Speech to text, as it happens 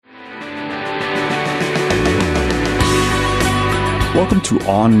Welcome to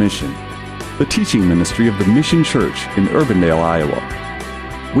On Mission, the teaching ministry of the Mission Church in Urbandale,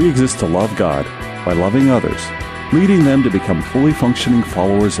 Iowa. We exist to love God by loving others, leading them to become fully functioning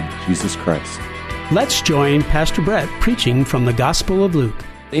followers of Jesus Christ. Let's join Pastor Brett preaching from the Gospel of Luke.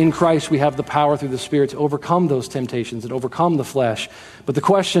 In Christ, we have the power through the Spirit to overcome those temptations and overcome the flesh. But the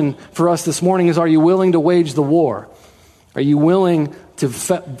question for us this morning is, are you willing to wage the war? Are you willing to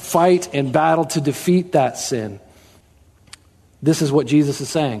fight and battle to defeat that sin? This is what Jesus is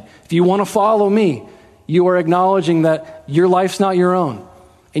saying. If you want to follow me, you are acknowledging that your life's not your own,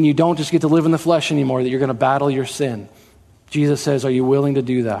 and you don't just get to live in the flesh anymore, that you're going to battle your sin. Jesus says, are you willing to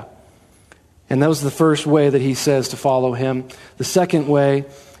do that? And that was the first way that he says to follow him. The second way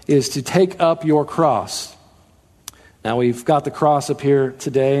is to take up your cross. Now, we've got the cross up here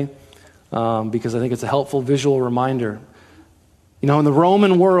today because I think it's a helpful visual reminder. You know, in the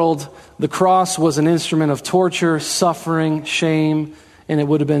Roman world, the cross was an instrument of torture, suffering, shame, and it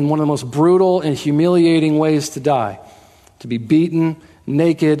would have been one of the most brutal and humiliating ways to die. To be beaten,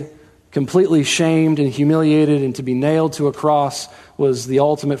 naked, completely shamed and humiliated, and to be nailed to a cross was the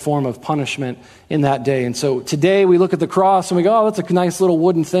ultimate form of punishment in that day. And so today we look at the cross and we go, oh, that's a nice little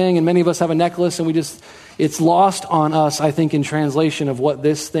wooden thing, and many of us have a necklace, and it's lost on us, I think, in translation of what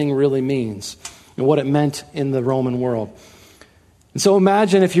this thing really means and what it meant in the Roman world. And so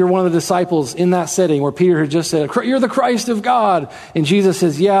imagine if you're one of the disciples in that setting where Peter had just said, you're the Christ of God. And Jesus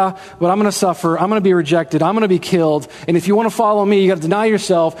says, yeah, but I'm going to suffer. I'm going to be rejected. I'm going to be killed. And if you want to follow me, you got to deny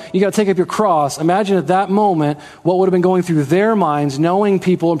yourself. You got to take up your cross. Imagine at that moment what would have been going through their minds, knowing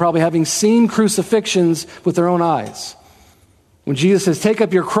people and probably having seen crucifixions with their own eyes. When Jesus says, take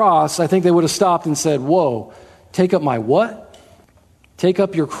up your cross, I think they would have stopped and said, whoa, take up my what? Take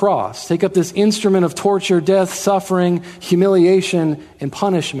up your cross. Take up this instrument of torture, death, suffering, humiliation, and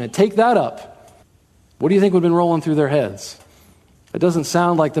punishment. Take that up. What do you think would have been rolling through their heads? It doesn't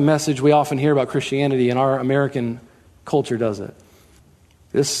sound like the message we often hear about Christianity in our American culture, does it?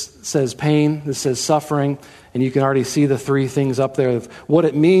 This says pain, this says suffering, and you can already see the three things up there of what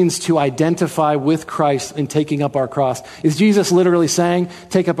it means to identify with Christ in taking up our cross. Is Jesus literally saying,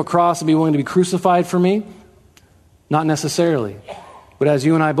 take up a cross and be willing to be crucified for me? Not necessarily. But as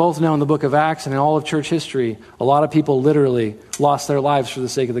you and I both know in the book of Acts and in all of church history, a lot of people literally lost their lives for the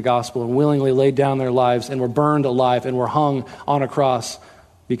sake of the gospel and willingly laid down their lives and were burned alive and were hung on a cross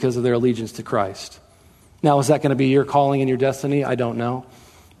because of their allegiance to Christ. Now, is that going to be your calling and your destiny? I don't know.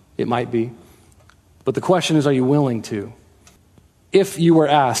 It might be. But the question is, are you willing to? If you were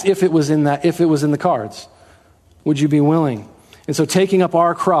asked, if it was in the cards, would you be willing? And so taking up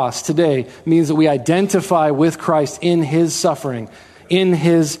our cross today means that we identify with Christ in his suffering, in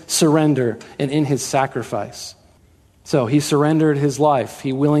his surrender, and in his sacrifice. So he surrendered his life.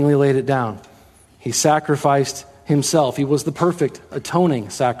 He willingly laid it down. He sacrificed himself. He was the perfect atoning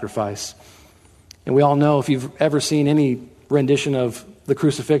sacrifice. And we all know, if you've ever seen any rendition of the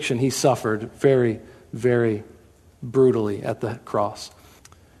crucifixion, he suffered very, very brutally at the cross.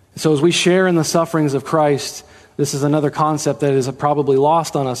 So as we share in the sufferings of Christ, this is another concept that is probably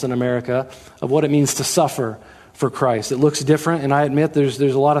lost on us in America of what it means to suffer for Christ. It looks different, and I admit there's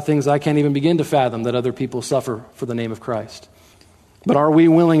a lot of things I can't even begin to fathom that other people suffer for the name of Christ. But are we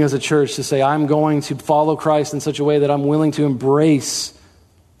willing as a church to say, I'm going to follow Christ in such a way that I'm willing to embrace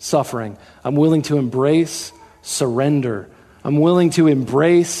suffering. I'm willing to embrace surrender. I'm willing to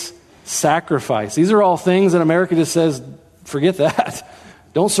embrace sacrifice. These are all things that America just says, forget that.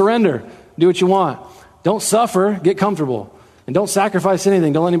 Don't surrender. Do what you want. Don't suffer. Get comfortable. And don't sacrifice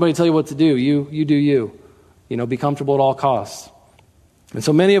anything. Don't let anybody tell you what to do. You do you. Be comfortable at all costs. And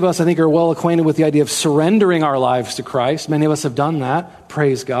so many of us, I think, are well acquainted with the idea of surrendering our lives to Christ. Many of us have done that.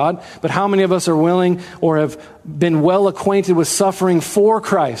 Praise God. But how many of us are willing or have been well acquainted with suffering for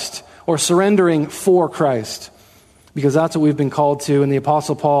Christ or surrendering for Christ? Because that's what we've been called to. And the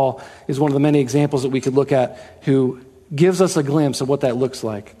Apostle Paul is one of the many examples that we could look at who gives us a glimpse of what that looks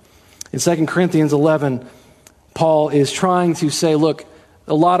like. In 2 Corinthians 11, Paul is trying to say, look,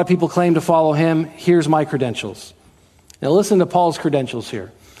 a lot of people claim to follow him. Here's my credentials. Now listen to Paul's credentials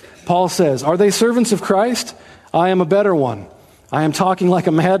here. Paul says, are they servants of Christ? I am a better one. I am talking like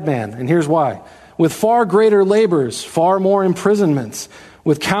a madman. And here's why. With far greater labors, far more imprisonments,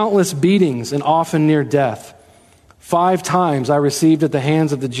 with countless beatings and often near death. 5 times I received at the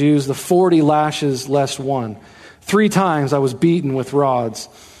hands of the Jews the 40 lashes less one. 3 times I was beaten with rods.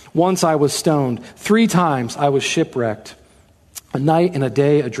 Once I was stoned. 3 times I was shipwrecked. A night and a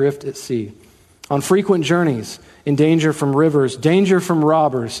day adrift at sea. On frequent journeys, in danger from rivers, danger from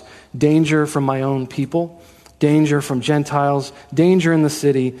robbers, danger from my own people, danger from Gentiles, danger in the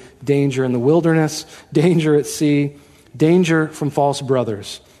city, danger in the wilderness, danger at sea, danger from false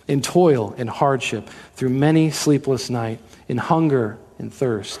brothers, in toil and hardship, through many sleepless nights, in hunger and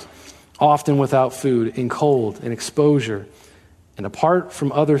thirst, often without food, in cold and exposure. And apart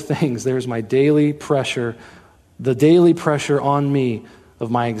from other things, there's my daily pressure, the daily pressure on me of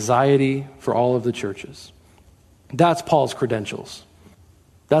my anxiety for all of the churches. That's Paul's credentials.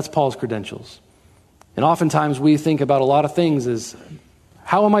 That's Paul's credentials. And oftentimes we think about a lot of things as,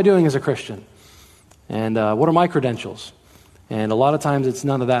 how am I doing as a Christian? And what are my credentials? And a lot of times it's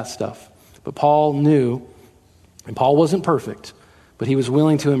none of that stuff. But Paul knew, and Paul wasn't perfect, but he was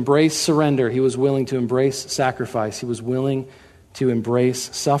willing to embrace surrender. He was willing to embrace sacrifice. He was willing to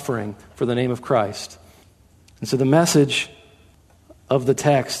embrace suffering for the name of Christ. And so the message of the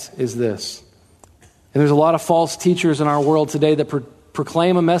text is this. And there's a lot of false teachers in our world today that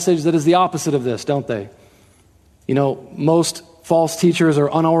proclaim a message that is the opposite of this, don't they? You know, most false teachers or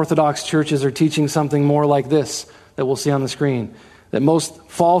unorthodox churches are teaching something more like this that we'll see on the screen. That most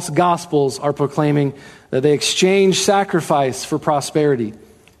false gospels are proclaiming that they exchange sacrifice for prosperity.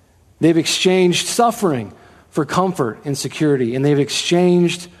 They've exchanged suffering for comfort and security. And they've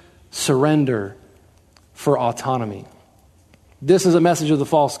exchanged surrender for autonomy. This is a message of the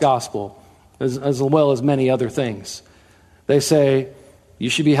false gospel, as well as many other things. They say, you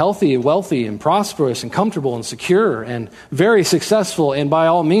should be healthy and wealthy and prosperous and comfortable and secure and very successful and by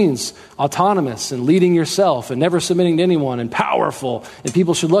all means autonomous and leading yourself and never submitting to anyone and powerful, and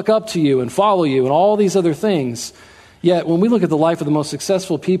people should look up to you and follow you and all these other things. Yet when we look at the life of the most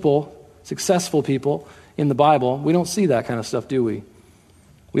successful people in the Bible, we don't see that kind of stuff, do we?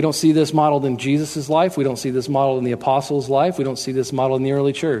 We don't see this modeled in Jesus' life. We don't see this modeled in the apostles' life. We don't see this modeled in the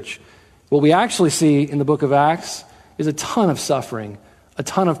early church. What we actually see in the book of Acts is a ton of suffering, a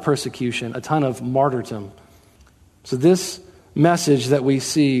ton of persecution, a ton of martyrdom. So this message that we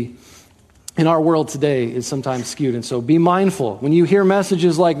see in our world today is sometimes skewed. And so be mindful. When you hear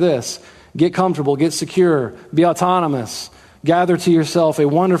messages like this, get comfortable, get secure, be autonomous, gather to yourself a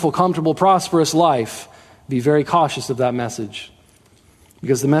wonderful, comfortable, prosperous life. Be very cautious of that message.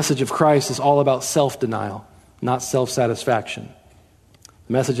 Because the message of Christ is all about self-denial, not self-satisfaction.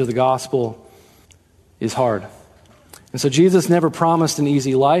 The message of the gospel is hard. And so Jesus never promised an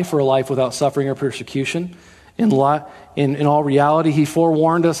easy life or a life without suffering or persecution. In all reality, he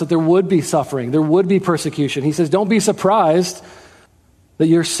forewarned us that there would be suffering, there would be persecution. He says, don't be surprised that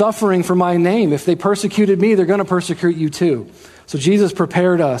you're suffering for my name. If they persecuted me, they're going to persecute you too. So Jesus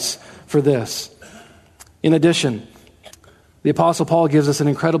prepared us for this. In addition, the Apostle Paul gives us an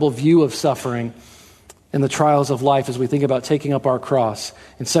incredible view of suffering and the trials of life as we think about taking up our cross.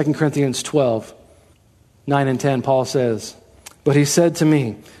 In 2 Corinthians 12, 9 and 10, Paul says, but he said to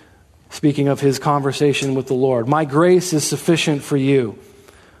me, speaking of his conversation with the Lord, my grace is sufficient for you,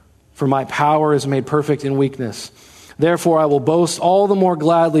 for my power is made perfect in weakness. Therefore, I will boast all the more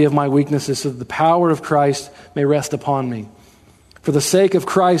gladly of my weaknesses, so that the power of Christ may rest upon me. For the sake of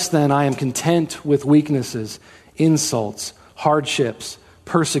Christ, then, I am content with weaknesses, insults, hardships,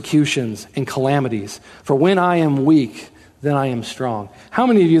 persecutions, and calamities. For when I am weak, then I am strong. How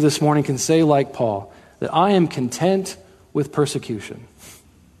many of you this morning can say, like Paul, that I am content with persecution?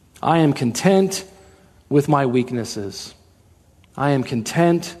 I am content with my weaknesses. I am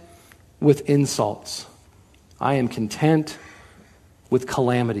content with insults. I am content with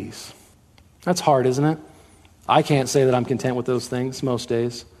calamities. That's hard, isn't it? I can't say that I'm content with those things most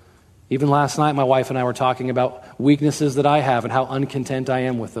days. Even last night, my wife and I were talking about weaknesses that I have and how uncontent I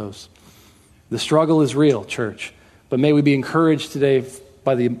am with those. The struggle is real, church. But may we be encouraged today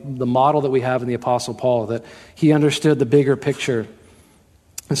by the model that we have in the Apostle Paul, that he understood the bigger picture.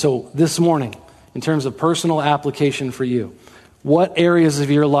 And so this morning, in terms of personal application for you, what areas of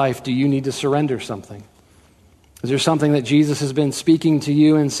your life do you need to surrender something? Is there something that Jesus has been speaking to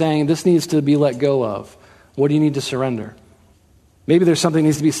you and saying, this needs to be let go of? What do you need to surrender? Maybe there's something that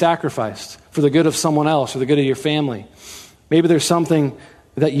needs to be sacrificed for the good of someone else or the good of your family. Maybe there's something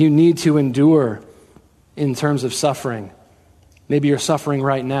that you need to endure in terms of suffering. Maybe you're suffering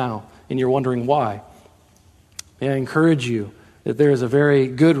right now and you're wondering why. May I encourage you that there is a very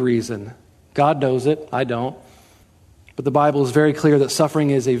good reason. God knows it, I don't. But the Bible is very clear that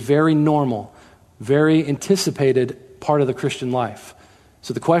suffering is a very normal, very anticipated part of the Christian life.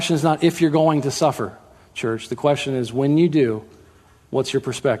 So the question is not if you're going to suffer, church. The question is when you do, what's your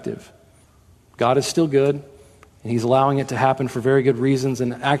perspective? God is still good, and he's allowing it to happen for very good reasons,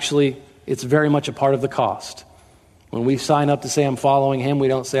 and actually, it's very much a part of the cost. When we sign up to say I'm following him, we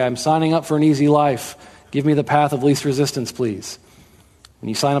don't say I'm signing up for an easy life. Give me the path of least resistance, please. When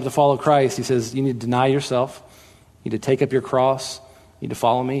you sign up to follow Christ, he says you need to deny yourself, you need to take up your cross, you need to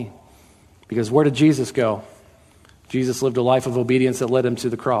follow me. Because where did Jesus go? Jesus lived a life of obedience that led him to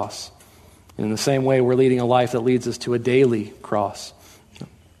the cross. And in the same way, we're leading a life that leads us to a daily cross.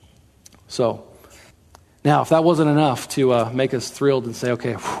 So, now, if that wasn't enough to make us thrilled and say,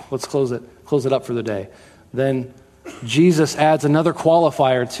 okay, let's close it up for the day, then Jesus adds another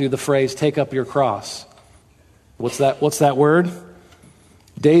qualifier to the phrase, take up your cross. What's that word?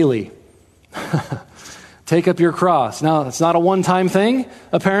 Daily. Take up your cross. Now, it's not a one-time thing,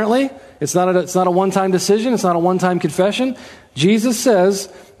 apparently. It's not a one-time decision. It's not a one-time confession. Jesus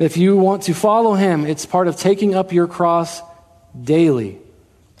says, if you want to follow him, it's part of taking up your cross daily.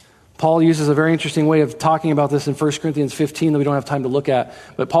 Paul uses a very interesting way of talking about this in 1 Corinthians 15 that we don't have time to look at.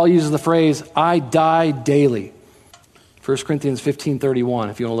 But Paul uses the phrase, I die daily. 1 Corinthians 15:31,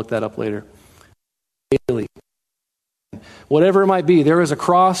 if you want to look that up later. Daily. Whatever it might be, there is a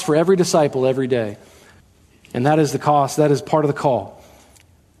cross for every disciple every day. And that is the cost, that is part of the call.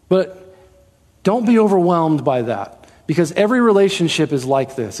 But don't be overwhelmed by that, because every relationship is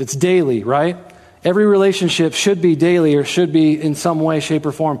like this. It's daily, right? Every relationship should be daily or should be in some way, shape,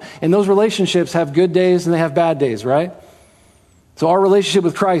 or form. And those relationships have good days and they have bad days, right? So our relationship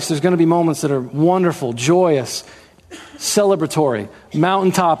with Christ, there's going to be moments that are wonderful, joyous, celebratory,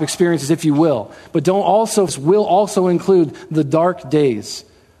 mountaintop experiences, if you will. But will also include the dark days,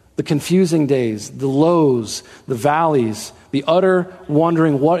 the confusing days, the lows, the valleys, the utter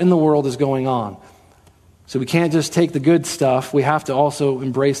wondering what in the world is going on. So we can't just take the good stuff. We have to also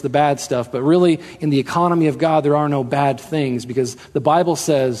embrace the bad stuff. But really, in the economy of God, there are no bad things, because the Bible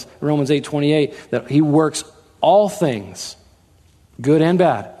says, in Romans 8:28, that he works all things, good and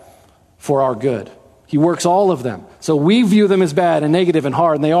bad, for our good. He works all of them. So we view them as bad and negative and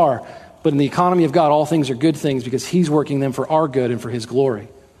hard, and they are. But in the economy of God, all things are good things because he's working them for our good and for his glory.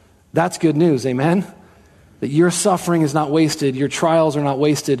 That's good news, amen? That your suffering is not wasted, your trials are not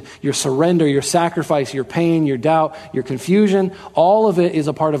wasted, your surrender, your sacrifice, your pain, your doubt, your confusion, all of it is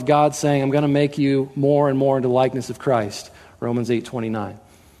a part of God saying, I'm going to make you more and more into the likeness of Christ. Romans 8:29.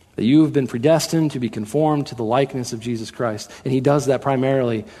 That you have been predestined to be conformed to the likeness of Jesus Christ. And he does that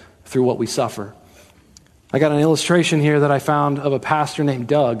primarily through what we suffer. I got an illustration here that I found of a pastor named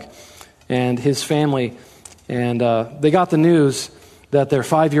Doug and his family. And they got the news that their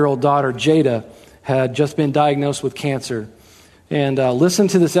 5-year-old daughter, Jada, had just been diagnosed with cancer. And listen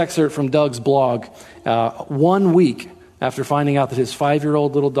to this excerpt from Doug's blog 1 week after finding out that his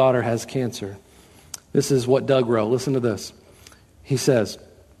 5-year-old little daughter has cancer. This is what Doug wrote. Listen to this. He says,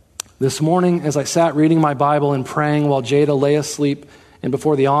 this morning as I sat reading my Bible and praying while Jada lay asleep and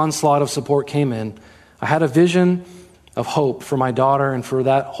before the onslaught of support came in, I had a vision of hope for my daughter and for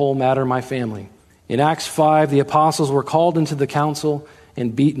that whole matter, my family. In Acts 5, the apostles were called into the council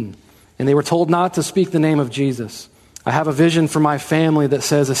and beaten. And they were told not to speak the name of Jesus. I have a vision for my family that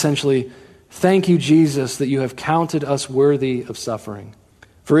says essentially, thank you, Jesus, that you have counted us worthy of suffering.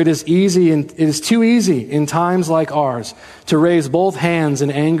 For it is too easy in times like ours to raise both hands in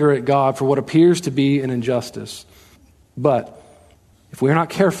anger at God for what appears to be an injustice. But if we're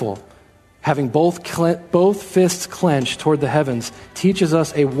not careful, having both fists clenched toward the heavens teaches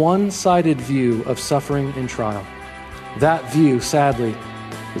us a one-sided view of suffering and trial. That view, sadly,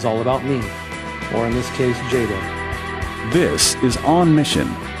 is all about me, or in this case, Jada. This is On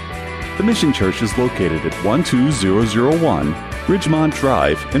Mission. The Mission Church is located at 12001 Ridgemont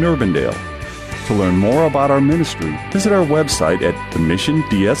Drive in Urbandale. To learn more about our ministry, visit our website at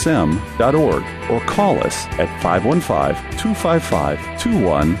themissiondsm.org or call us at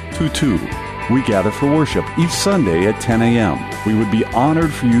 515-255-2122. We gather for worship each Sunday at 10 a.m. We would be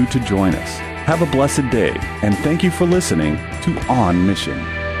honored for you to join us. Have a blessed day, and thank you for listening to On Mission.